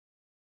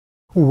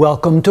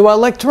Welcome to our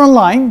lecture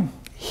online.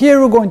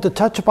 Here we're going to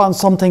touch upon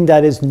something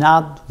that is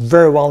not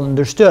very well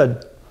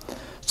understood.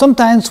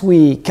 Sometimes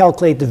we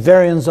calculate the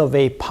variance of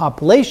a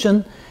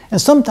population,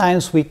 and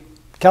sometimes we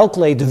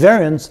calculate the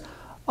variance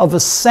of a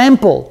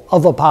sample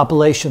of a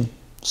population.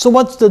 So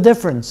what's the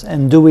difference?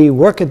 And do we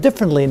work it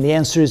differently? And the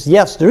answer is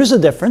yes, there is a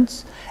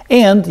difference,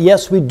 and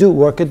yes, we do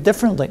work it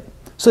differently.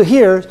 So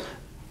here,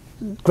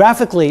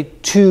 graphically,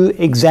 two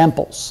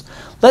examples.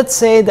 Let's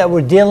say that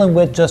we're dealing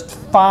with just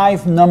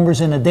 5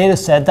 numbers in a data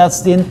set.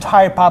 That's the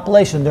entire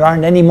population. There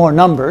aren't any more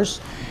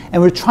numbers.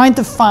 And we're trying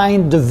to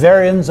find the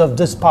variance of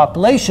this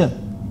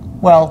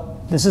population.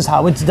 Well, this is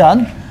how it's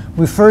done.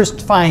 We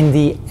first find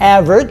the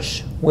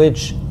average,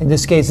 which in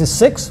this case is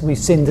 6. We've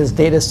seen this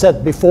data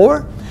set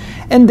before.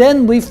 And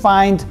then we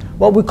find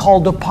what we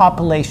call the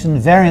population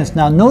variance.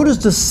 Now notice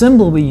the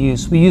symbol we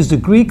use. We use the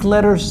Greek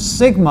letter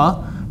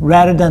sigma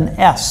rather than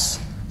s,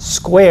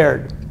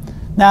 squared.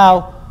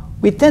 Now,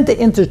 we tend to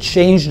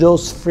interchange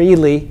those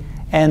freely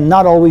and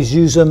not always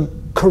use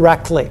them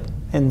correctly.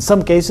 In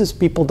some cases,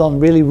 people don't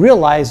really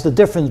realize the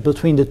difference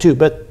between the two.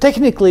 But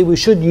technically, we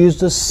should use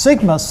the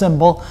sigma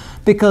symbol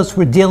because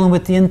we're dealing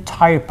with the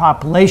entire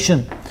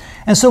population.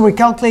 And so we're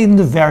calculating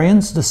the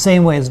variance the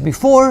same way as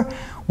before.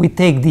 We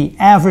take the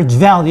average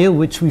value,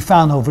 which we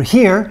found over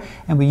here,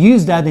 and we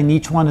use that in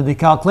each one of the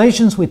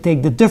calculations. We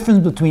take the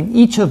difference between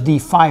each of the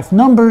 5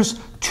 numbers,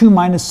 2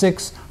 minus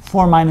 6,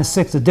 4 minus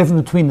 6, the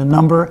difference between the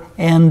number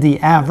and the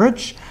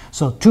average.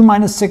 So 2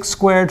 minus 6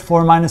 squared,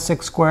 4 minus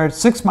 6 squared,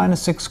 6 minus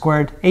 6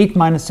 squared, 8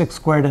 minus 6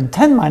 squared, and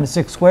 10 minus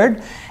 6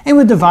 squared. And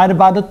we divide it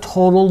by the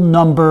total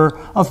number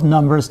of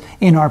numbers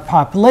in our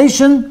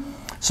population.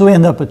 So we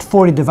end up with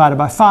 40 divided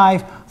by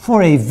 5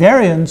 for a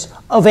variance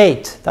of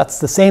 8. That's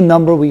the same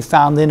number we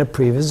found in a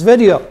previous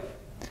video.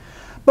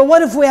 But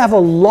what if we have a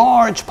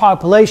large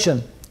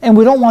population and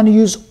we don't want to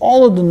use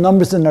all of the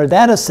numbers in our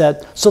data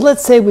set? So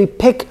let's say we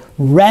pick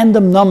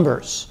random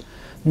numbers.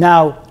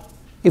 Now,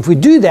 if we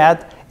do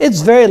that,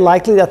 it's very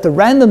likely that the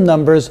random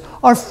numbers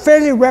are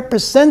fairly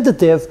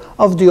representative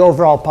of the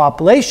overall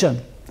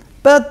population,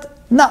 but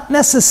not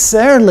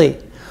necessarily.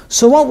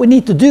 So what we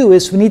need to do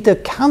is we need to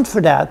account for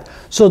that.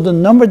 So the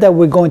number that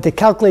we're going to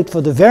calculate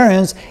for the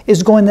variance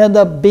is going to end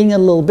up being a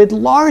little bit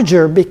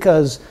larger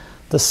because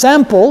the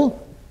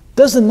sample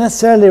doesn't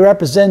necessarily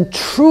represent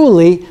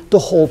truly the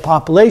whole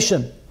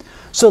population.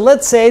 So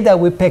let's say that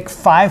we pick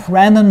 5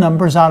 random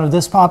numbers out of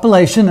this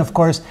population. Of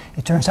course,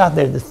 it turns out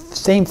they're the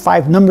same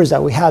 5 numbers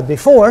that we had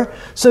before.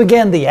 So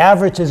again, the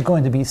average is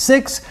going to be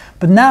 6.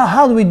 But now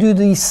how do we do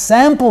the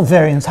sample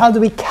variance? How do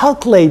we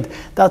calculate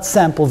that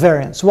sample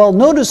variance? Well,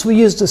 notice we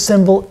use the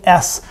symbol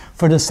S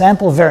for the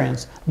sample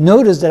variance.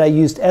 Notice that I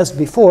used S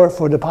before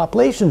for the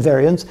population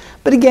variance.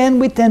 But again,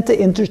 we tend to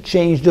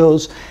interchange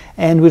those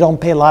and we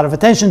don't pay a lot of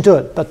attention to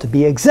it. But to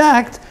be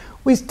exact,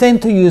 we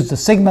tend to use the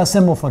sigma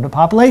symbol for the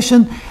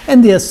population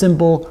and the S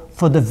symbol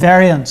for the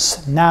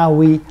variance. Now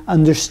we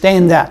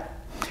understand that.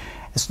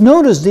 As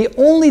notice, the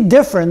only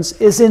difference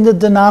is in the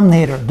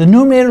denominator. The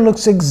numerator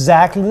looks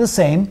exactly the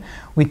same.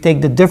 We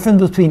take the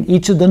difference between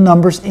each of the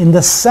numbers in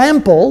the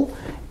sample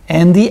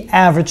and the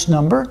average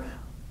number.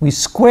 We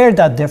square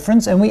that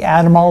difference and we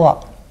add them all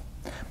up.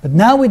 But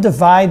now we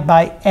divide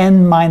by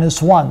n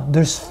minus 1.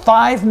 There's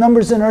 5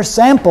 numbers in our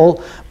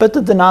sample, but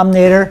the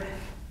denominator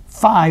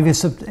 5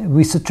 is,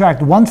 we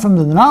subtract 1 from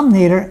the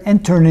denominator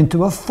and turn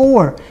into a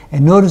 4.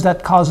 And notice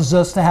that causes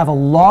us to have a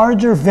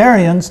larger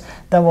variance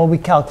than what we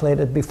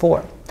calculated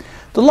before.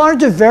 The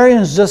larger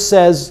variance just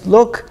says,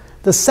 look,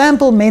 the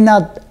sample may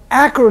not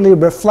accurately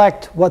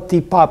reflect what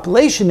the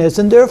population is,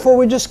 and therefore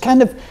we just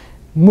kind of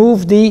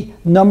move the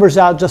numbers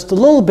out just a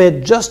little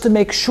bit just to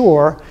make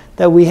sure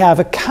that we have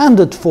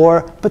accounted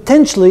for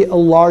potentially a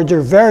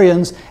larger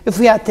variance if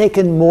we had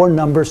taken more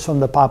numbers from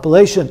the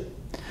population.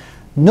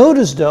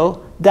 Notice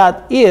though,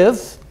 that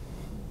if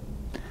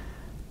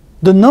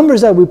the numbers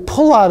that we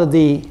pull out of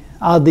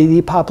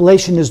the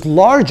population is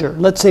larger,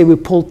 let's say we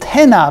pull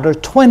 10 out or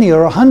 20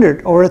 or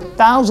 100 or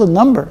 1,000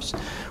 numbers,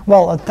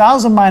 well,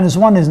 1,000 minus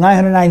 1 is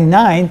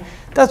 999.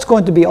 That's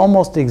going to be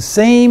almost the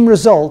same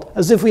result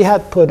as if we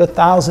had put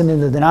 1,000 in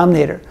the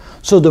denominator.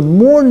 So the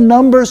more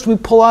numbers we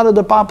pull out of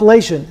the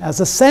population as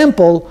a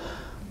sample,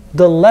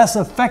 the less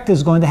effect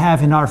it's going to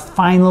have in our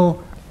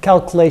final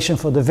calculation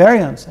for the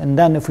variance. And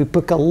then if we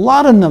pick a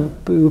lot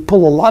of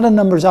pull a lot of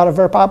numbers out of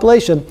our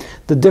population,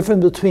 the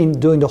difference between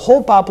doing the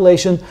whole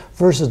population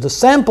versus the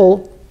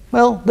sample,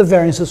 well, the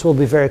variances will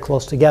be very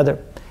close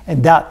together.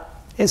 And that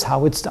is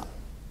how it's done.